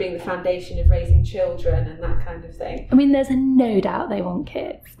marriage being the foundation of raising children and that kind of thing. I mean, there's no doubt they want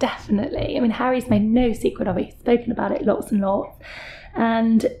kids, definitely. I mean, Harry's made no secret of it. He's spoken about it lots and lots.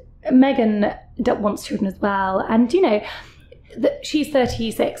 And Meghan wants children as well. And, she's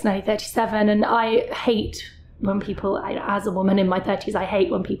 36, now 37, and I hate when people, as a woman in my 30s, I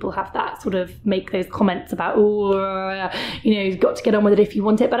hate when people have that sort of make those comments about, you've got to get on with it if you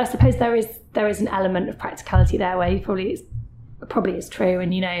want it. But I suppose there is an element of practicality there where it probably is true.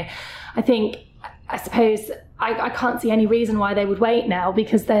 And, I suppose I can't see any reason why they would wait now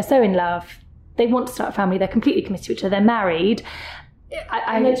because they're so in love. They want to start a family. They're completely committed to each other. They're married.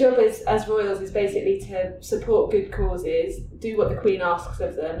 And their job as royals is basically to support good causes, do what the Queen asks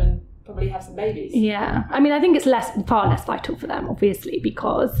of them, and probably have some babies. Yeah. I mean, I think it's far less vital for them, obviously,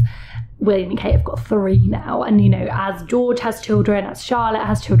 because William and Kate have got 3 now. And, as George has children, as Charlotte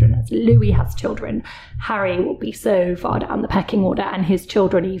has children, as Louis has children, Harry will be so far down the pecking order and his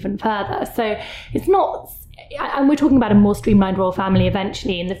children even further. So it's not... And we're talking about a more streamlined royal family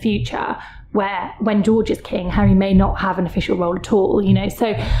eventually in the future, where when George is king, Harry may not have an official role at all,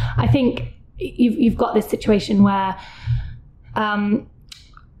 So I think you've got this situation where...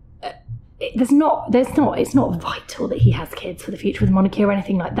 it's not vital that he has kids for the future of the monarchy or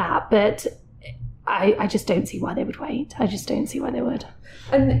anything like that, but I just don't see why they would wait. I just don't see why they would.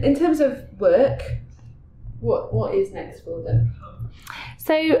 And in terms of work, what is next for them?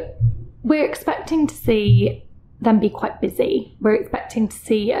 So we're expecting to see them be quite busy. We're expecting to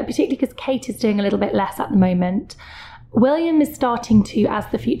see, particularly because Kate is doing a little bit less at the moment. William is starting to, as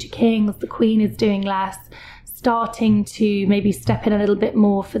the future king, as the Queen is doing less, starting to maybe step in a little bit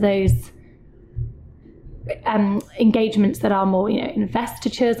more for those engagements that are more,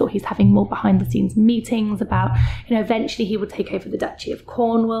 investitures, or he's having more behind the scenes meetings about, eventually he will take over the Duchy of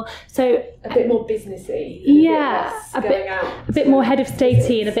Cornwall. So a bit more businessy. A bit more head of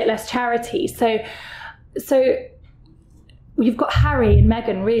statey and a bit less charity. So you've got Harry and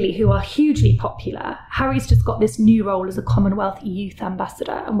Meghan, really, who are hugely popular. Harry's just got this new role as a Commonwealth Youth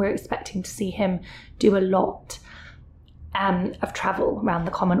Ambassador, and we're expecting to see him do a lot of travel around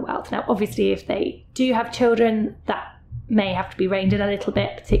the Commonwealth. Now, obviously, if they do have children, that may have to be reined in a little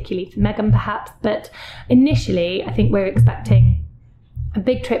bit, particularly for Meghan, perhaps. But initially, I think we're expecting a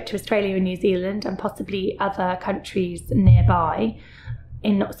big trip to Australia and New Zealand and possibly other countries nearby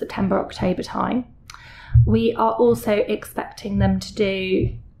in September, October time. We are also expecting them to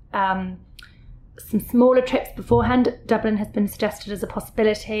do some smaller trips beforehand. Dublin has been suggested as a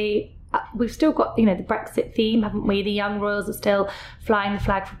possibility. We've still got, the Brexit theme, haven't we? The young royals are still flying the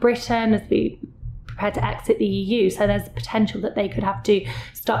flag for Britain as we prepare to exit the EU. So there's a potential that they could have to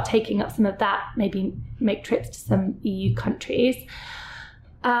start taking up some of that, maybe make trips to some EU countries.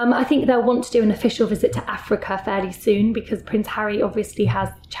 I think they'll want to do an official visit to Africa fairly soon because Prince Harry obviously has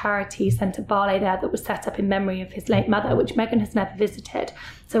charity Centre Barley there that was set up in memory of his late mother, which Meghan has never visited.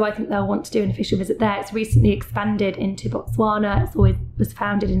 So I think they'll want to do an official visit there. It's recently expanded into Botswana. It was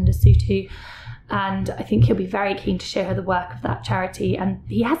founded in Lesotho And I think he'll be very keen to show her the work of that charity. And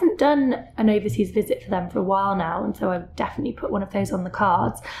he hasn't done an overseas visit for them for a while now, and so I've definitely put one of those on the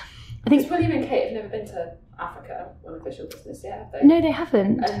cards. I think William and Kate have never been to Africa on official business yet, have they? No, they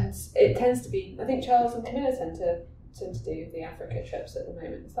haven't. And it tends to be, I think Charles and Camilla tend to do the Africa trips at the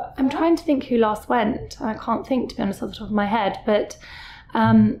moment. Is that fair? I'm trying to think who last went. I can't think, to be honest, off the top of my head. But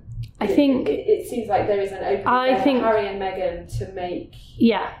I think it seems like there is an opening there for Harry and Meghan to make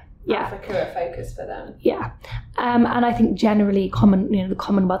Africa a focus for them. Yeah. And I think generally the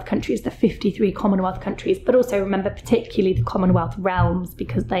Commonwealth countries, the 53 Commonwealth countries, but also remember particularly the Commonwealth realms,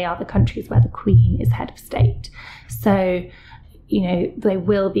 because they are the countries where the Queen is head of state. So, they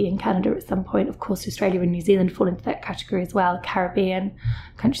will be in Canada at some point. Of course, Australia and New Zealand fall into that category as well. Caribbean,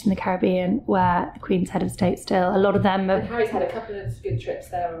 countries in the Caribbean where the Queen's head of state still. A lot of them And Harry's had a couple of good trips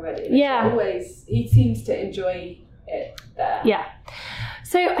there already. Yeah. He seems to enjoy it there. Yeah.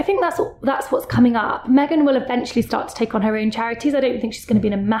 So I think that's what's coming up. Meghan will eventually start to take on her own charities. I don't think she's going to be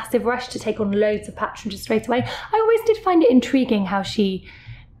in a massive rush to take on loads of patronage straight away. I always did find it intriguing how she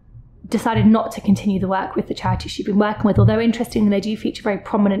decided not to continue the work with the charity she'd been working with, although interestingly they do feature very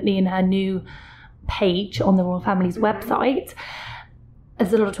prominently in her new page on the Royal Family's website.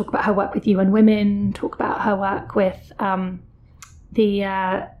 There's a lot of talk about her work with UN Women, talk about her work with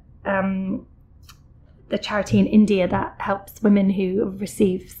the charity in India that helps women who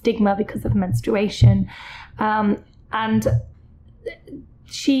receive stigma because of menstruation. And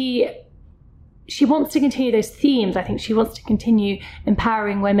she wants to continue those themes. I think she wants to continue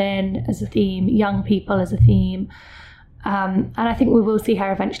empowering women as a theme, young people as a theme. And I think we will see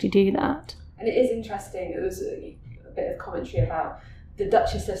her eventually do that. And it is interesting. There was a bit of commentary about the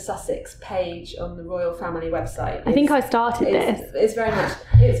Duchess of Sussex page on the Royal Family website. I think I started this. It's very much,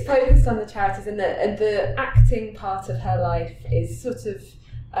 it's focused on the charities, and the acting part of her life is sort of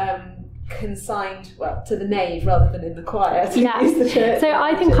consigned to the nave rather than in the choir. So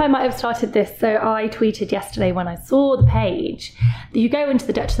I think I might have started this. So I tweeted yesterday when I saw the page that you go into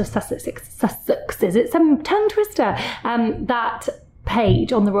the Duchess of Sussex's, it's some tongue twister, that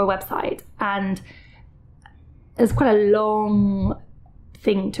page on the royal website, and there's quite a long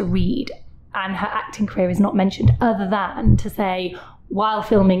thing to read, and her acting career is not mentioned other than to say while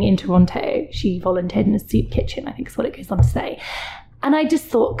filming in Toronto she volunteered in a soup kitchen, I think is what it goes on to say. And I just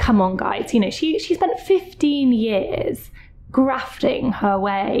thought, come on guys, she spent 15 years grafting her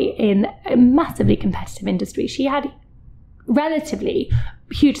way in a massively competitive industry. She had relatively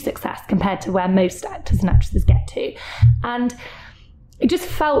huge success compared to where most actors and actresses get to, and it just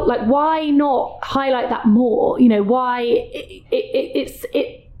felt like, why not highlight that more? Why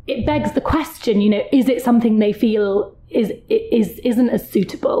it begs the question, is it something they feel isn't as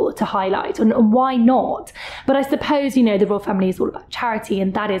suitable to highlight, and why not? But I suppose, the Royal Family is all about charity,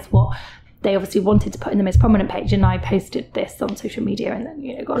 and that is what they obviously wanted to put in the most prominent page. And I posted this on social media, and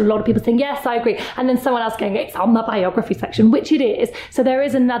then got a lot of people saying yes, I agree, and then someone else going, it's on the biography section, which it is. So there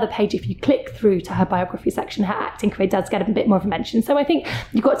is another page. If you click through to her biography section, her acting career does get a bit more of a mention. So I think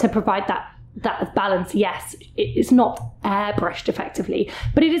you've got to provide that balance. Yes, it's not airbrushed effectively,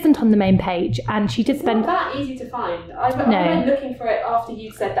 but it isn't on the main page. And she did spend. It's not that easy to find. I went looking for it after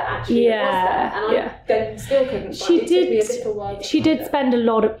you said that actually it was there, and I then still couldn't find it. Took me a little while to she did it. Spend a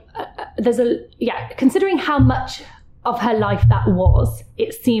lot of. Considering how much of her life that was,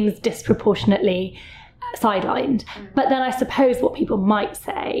 it seems disproportionately sidelined. But then I suppose what people might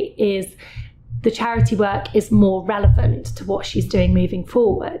say is the charity work is more relevant to what she's doing moving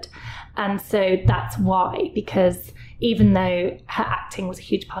forward. And so that's why, because even though her acting was a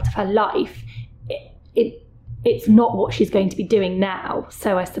huge part of her life, it's not what she's going to be doing now.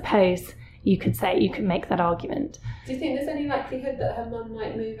 So I suppose you could make that argument. Do you think there's any likelihood that her mum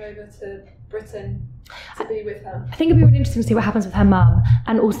might move over to Britain to be with her? I think it'd be really interesting to see what happens with her mum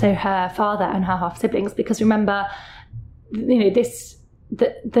and also her father and her half siblings, because remember, the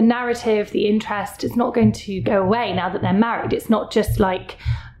narrative, the interest is not going to go away now that they're married. It's not just like,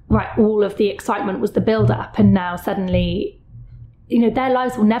 right, all of the excitement was the build-up and now suddenly, their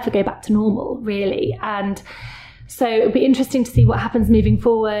lives will never go back to normal, really. And so it'll be interesting to see what happens moving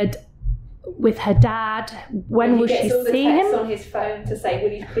forward with her dad. When will she see him? He gets all the texts on his phone to say,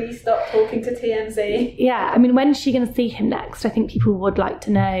 will you please stop talking to TMZ? Yeah, when's she going to see him next? I think people would like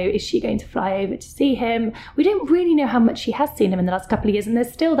to know, is she going to fly over to see him? We don't really know how much she has seen him in the last couple of years, and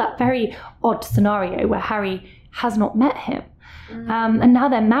there's still that very odd scenario where Harry has not met him. And now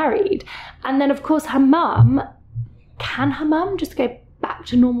they're married. And then, of course, her mum, can her mum just go back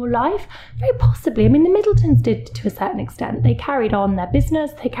to normal life? Very possibly. The Middletons did to a certain extent. They carried on their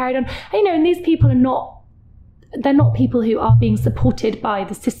business, they carried on, and these people they're not people who are being supported by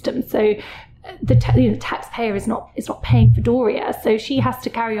the system. So the taxpayer is not paying for Doria, so she has to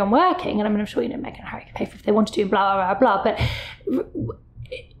carry on working. And I mean, I'm sure Meghan and Harry can pay for if they wanted to, blah blah blah blah. But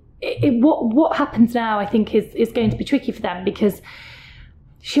what happens now, I think, is going to be tricky for them, because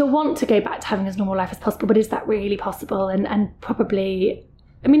she'll want to go back to having as normal life as possible. But is that really possible? And probably.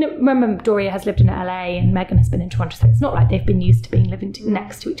 I mean, remember, Doria has lived in LA and Meghan has been in Toronto, so it's not like they've been used to being living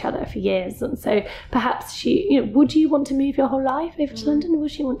next to each other for years. And so perhaps she, would you want to move your whole life over to London?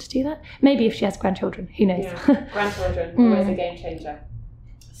 Would she want to do that? Maybe if she has grandchildren, who knows? Yeah. Grandchildren, always a game changer.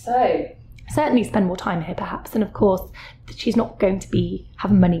 So certainly spend more time here, perhaps. And of course, she's not going to be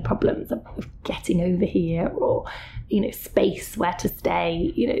having money problems of getting over here, or space where to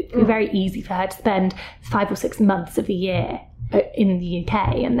stay. It'd be very easy for her to spend 5 or 6 months of the year in the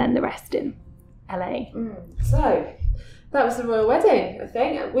UK and then the rest in LA. So that was the royal wedding, I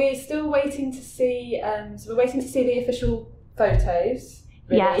think. We're still waiting to see, we're waiting to see the official photos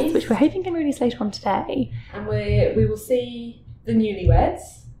released. Yes, which we're hoping can release later on today. And we will see the newlyweds,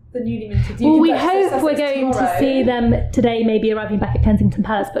 the newly minted Duke. Well, we hope we're going to see them today, maybe arriving back at Kensington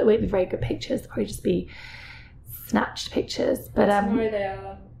Palace, but it won't be very good pictures. They'll probably just be snatched pictures. But tomorrow they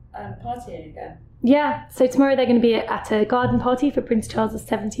are partying again. Yeah, so tomorrow they're going to be at a garden party for Prince Charles's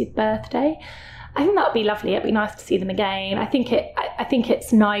 70th birthday. I think that would be lovely. It'd be nice to see them again. I think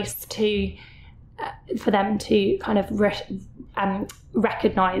it's nice for them to kind of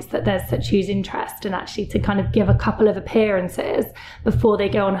recognise that there's such huge interest, and actually to kind of give a couple of appearances before they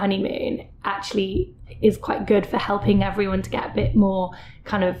go on honeymoon actually is quite good for helping everyone to get a bit more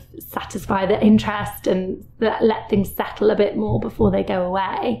kind of satisfy their interest and let things settle a bit more before they go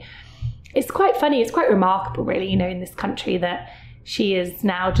away. It's quite funny, it's quite remarkable really, in this country, that she is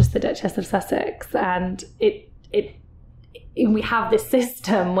now just the Duchess of Sussex, and we have this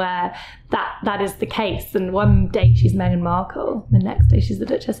system where that is the case, and one day she's Meghan Markle, the next day she's the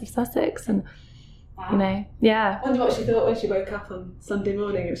Duchess of Sussex, and yeah. I wonder what she thought when she woke up on Sunday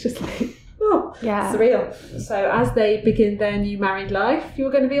morning. It was just like, yeah, surreal. So as they begin their new married life,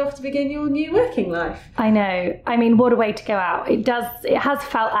 you're going to be off to begin your new working life. I know. I mean, what a way to go out. It has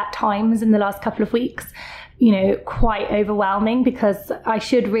felt at times in the last couple of weeks, quite overwhelming, because I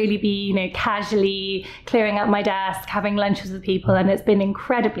should really be, casually clearing up my desk, having lunches with people, and it's been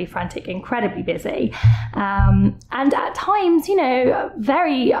incredibly frantic, incredibly busy. And at times,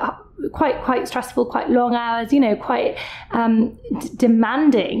 very quite stressful, quite long hours, quite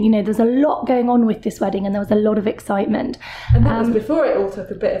demanding. There's a lot going on with this wedding, and there was a lot of excitement. And that was before it all took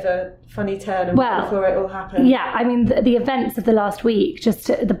a bit of a funny turn, and before it all happened. Yeah, I mean, the events of the last week, just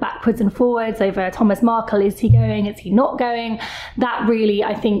the backwards and forwards over Thomas Markle. Is he going? Is he not going? That really,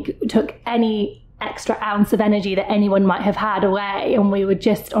 I think, took any extra ounce of energy that anyone might have had away, and we were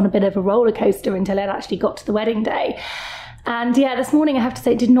just on a bit of a roller coaster until it actually got to the wedding day. And yeah, this morning, I have to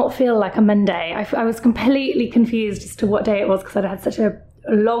say, it did not feel like a Monday. I was completely confused as to what day it was, because I'd had such a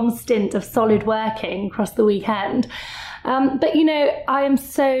long stint of solid working across the weekend. But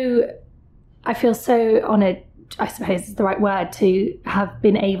I feel so honoured, I suppose is the right word, to have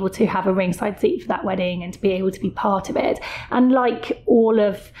been able to have a ringside seat for that wedding and to be able to be part of it. And like all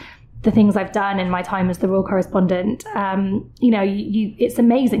of the things I've done in my time as the royal correspondent, it's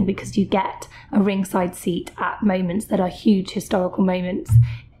amazing, because you get a ringside seat at moments that are huge historical moments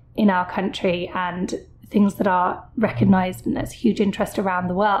in our country, and things that are recognised, and there's huge interest around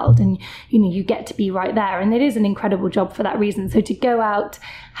the world, and you get to be right there, and it is an incredible job for that reason. So to go out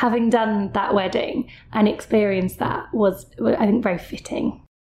having done that wedding and experience that was, I think, very fitting.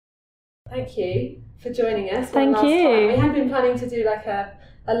 Thank you for joining us. Thank you. We had been planning to do like a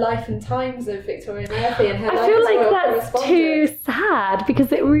life and times of Victoria Murphy and her life as I feel royal like that's correspondent. too sad,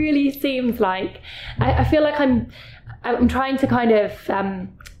 because it really seems like I feel like I'm trying to kind of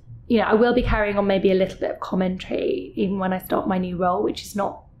I will be carrying on maybe a little bit of commentary even when I start my new role, which is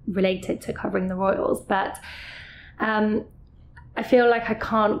not related to covering the royals, but I feel like I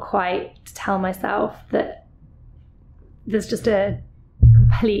can't quite tell myself that there's just a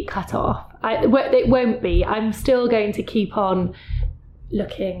complete cut off. It won't be. I'm still going to keep on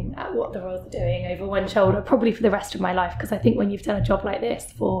looking at what the royals are doing over one shoulder, probably for the rest of my life, because I think when you've done a job like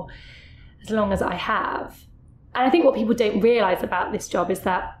this for as long as I have, and I think what people don't realise about this job is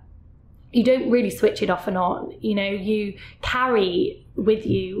that you don't really switch it off and on. You carry with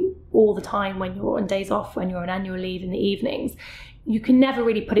you all the time when you're on days off, when you're on annual leave in the evenings. You can never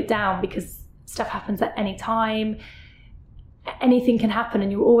really put it down, because stuff happens at any time. Anything can happen,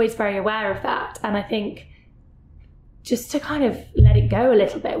 and you're always very aware of that. And I think just to kind of let it go a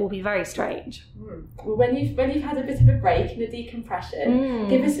little bit will be very strange. Well, when you've had a bit of a break and a decompression,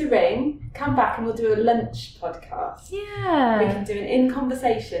 give us a ring, come back and we'll do a lunch podcast. Yeah. We can do an In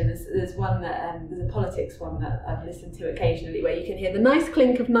Conversation. There's one that, there's a politics one that I've listened to occasionally where you can hear the nice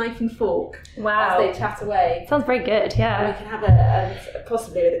clink of knife and fork as they chat away. Sounds very good, yeah. And we can have a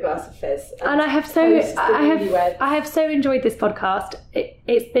possibly with a glass of fizz. And I have so enjoyed this podcast.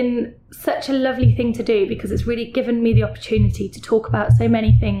 It's been such a lovely thing to do because it's really given me the opportunity to talk about so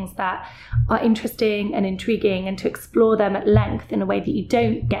many things that are interesting and intriguing and to explore them at length in a way that you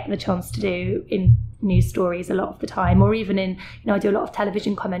don't get the chance to do in news stories a lot of the time, or even in, I do a lot of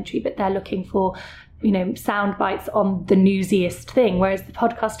television commentary, but they're looking for, sound bites on the newsiest thing, whereas the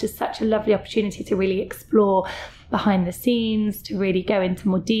podcast is such a lovely opportunity to really explore behind the scenes, to really go into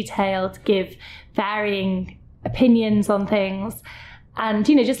more detail, to give varying opinions on things. And,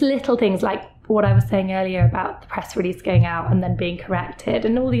 just little things like what I was saying earlier about the press release going out and then being corrected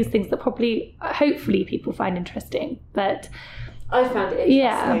and all these things that hopefully people find interesting. But I found it interesting.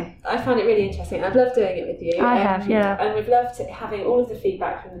 Yeah. I found it really interesting. I've loved doing it with you. I have, yeah. And we've loved having all of the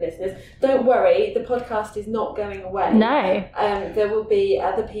feedback from the listeners. Don't worry, the podcast is not going away. No. There will be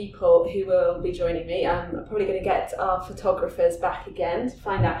other people who will be joining me. I'm probably going to get our photographers back again to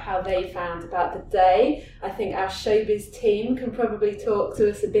find out how they found about the day. I think our showbiz team can probably talk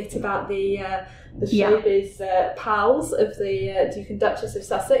to us a bit about the showbiz pals of the Duke and Duchess of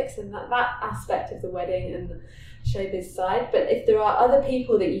Sussex and that aspect of the wedding and the showbiz side. But if there are other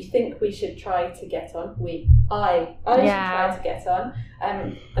people that you think we should try to get on, I should try to get on,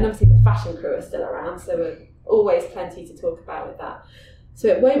 and obviously the fashion crew are still around, so we're always plenty to talk about with that. So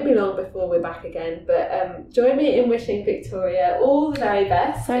it won't be long before we're back again, but join me in wishing Victoria all the very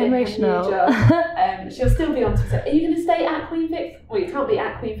best. So emotional. She'll still be on Twitter. Are you going to stay at Queen Vic? Well, you can't be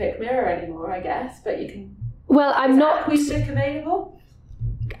at Queen Vic Mirror anymore, I guess, but you can. Well, I'm not. Queen Vic available?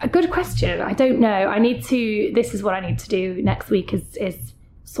 A good question. I don't know. This is what I need to do next week is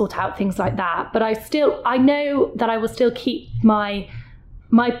sort out things like that. But I know that I will still keep my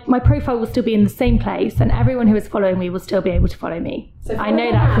profile will still be in the same place, and everyone who is following me will still be able to follow me. So I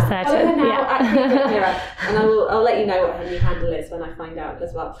know that for certain. Follow her now at and I'll let you know what her new handle is when I find out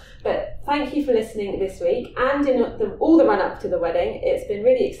as well. But thank you for listening this week and in all the run up to the wedding. It's been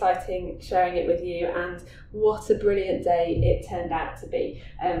really exciting sharing it with you, and what a brilliant day it turned out to be.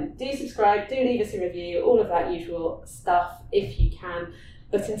 Do subscribe, do leave us a review, all of that usual stuff if you can.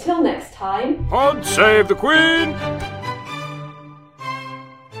 But until next time, God save the Queen!